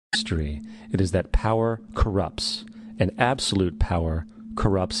history, it is that power corrupts, and absolute power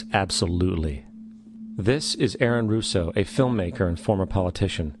corrupts absolutely. This is Aaron Russo, a filmmaker and former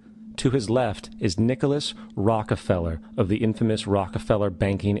politician. To his left is Nicholas Rockefeller of the infamous Rockefeller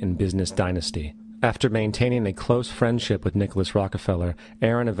banking and business dynasty. After maintaining a close friendship with Nicholas Rockefeller,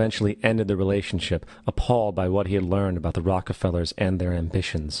 Aaron eventually ended the relationship, appalled by what he had learned about the Rockefellers and their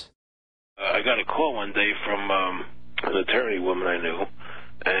ambitions. I got a call one day from an attorney woman I knew,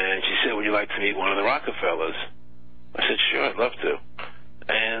 and she said, "Would you like to meet one of the Rockefellers?" I said, "Sure, I'd love to."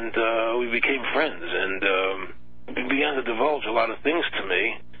 And we became friends, and he began to divulge a lot of things to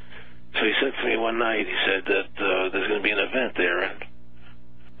me. So he said to me one night, he said that there's going to be an event there,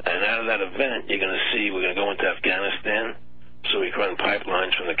 and out of that event, you're going to see we're going to go into Afghanistan, so we can run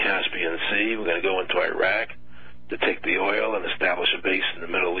pipelines from the Caspian Sea. We're going to go into Iraq to take the oil and establish a base in the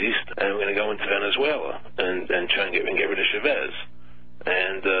Middle East, and we're going to go into Venezuela and try and get rid of Chavez.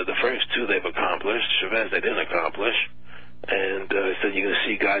 And the first two they've accomplished. Chavez they didn't accomplish. And he said you're going to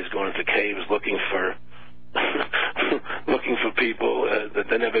see guys going into caves looking for looking for people that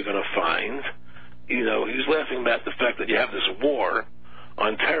they're never going to find. You know, he was laughing about the fact that you have this war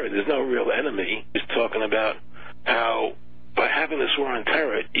on terror. There's no real enemy. He's talking about how by having this war on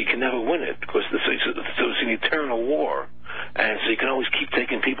terror, you can never win it because it's an eternal war. And so you can always keep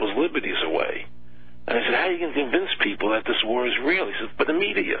taking people's liberties away. And I said, how are you going to convince people that this war is real? He says, but the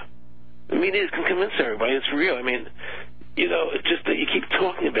media. The media can convince everybody it's real. I mean, you know, it's just that you keep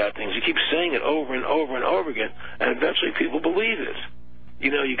talking about things. You keep saying it over and over and over again, and eventually people believe it.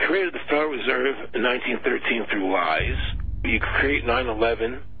 You know, you created the Federal Reserve in 1913 through lies. You create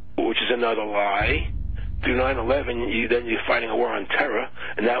 9/11, which is another lie. Through 9/11, you're fighting a war on terror,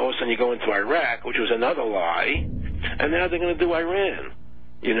 and now all of a sudden you go into Iraq, which was another lie, and now they're going to do Iran.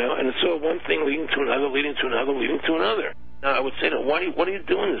 You know, and it's all one thing leading to another, leading to another, leading to another. Now, I would say, what are you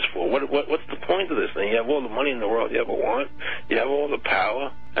doing this for? What's the point of this thing? You have all the money in the world you ever want. You have all the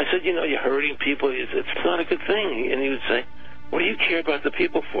power. I said, you know, you're hurting people. It's not a good thing. And he would say, what do you care about the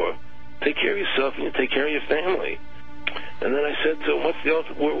people for? Take care of yourself and you take care of your family. And then I said to him, what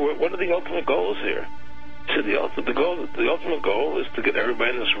are the ultimate goals here? He said, the ultimate goal is to get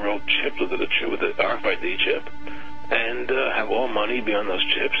everybody in this world chipped with the RFID chip and have all money be on those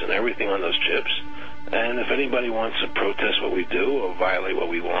chips and everything on those chips. And if anybody wants to protest what we do or violate what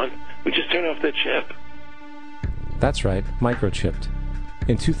we want, we just turn off their chip. That's right, microchipped.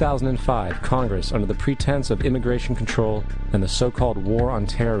 In 2005, Congress, under the pretense of immigration control and the so-called war on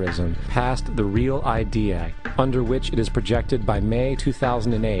terrorism, passed the REAL ID Act, under which it is projected by May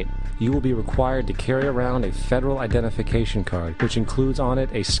 2008, you will be required to carry around a federal identification card, which includes on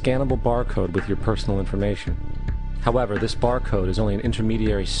it a scannable barcode with your personal information. However, this barcode is only an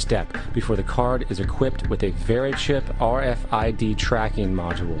intermediary step before the card is equipped with a VeriChip RFID tracking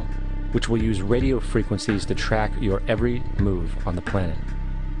module, which will use radio frequencies to track your every move on the planet.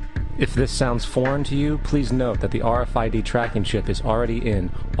 If this sounds foreign to you, please note that the RFID tracking chip is already in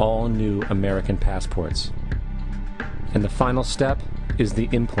all new American passports. And the final step is the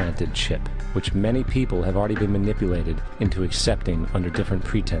implanted chip, which many people have already been manipulated into accepting under different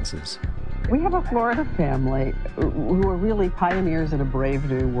pretenses. We have a Florida family who are really pioneers in a brave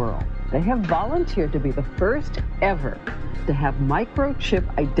new world. They have volunteered to be the first ever to have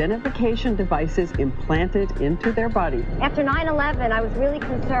microchip identification devices implanted into their body. After 9/11, I was really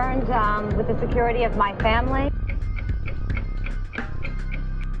concerned with the security of my family.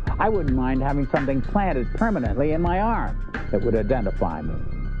 I wouldn't mind having something planted permanently in my arm that would identify me.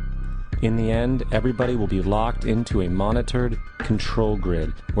 In the end, everybody will be locked into a monitored control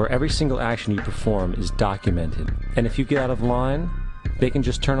grid where every single action you perform is documented. And if you get out of line, they can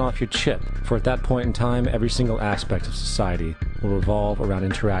just turn off your chip, for at that point in time, every single aspect of society will revolve around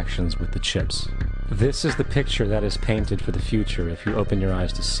interactions with the chips. This is the picture that is painted for the future if you open your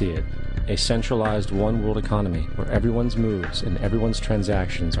eyes to see it. A centralized one-world economy where everyone's moves and everyone's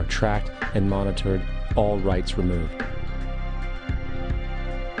transactions are tracked and monitored, all rights removed.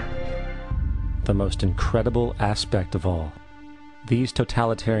 The most incredible aspect of all. These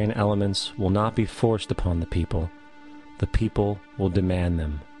totalitarian elements will not be forced upon the people. The people will demand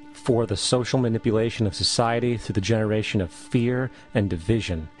them. For the social manipulation of society through the generation of fear and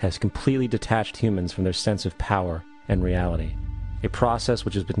division has completely detached humans from their sense of power and reality. A process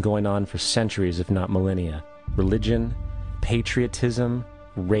which has been going on for centuries, if not millennia. Religion, patriotism,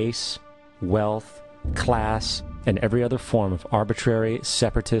 race, wealth, class, and every other form of arbitrary,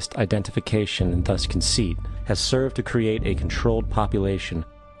 separatist identification and thus conceit has served to create a controlled population,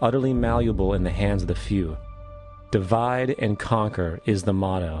 utterly malleable in the hands of the few. Divide and conquer is the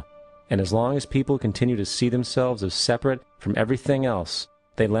motto, and as long as people continue to see themselves as separate from everything else,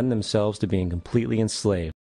 they lend themselves to being completely enslaved.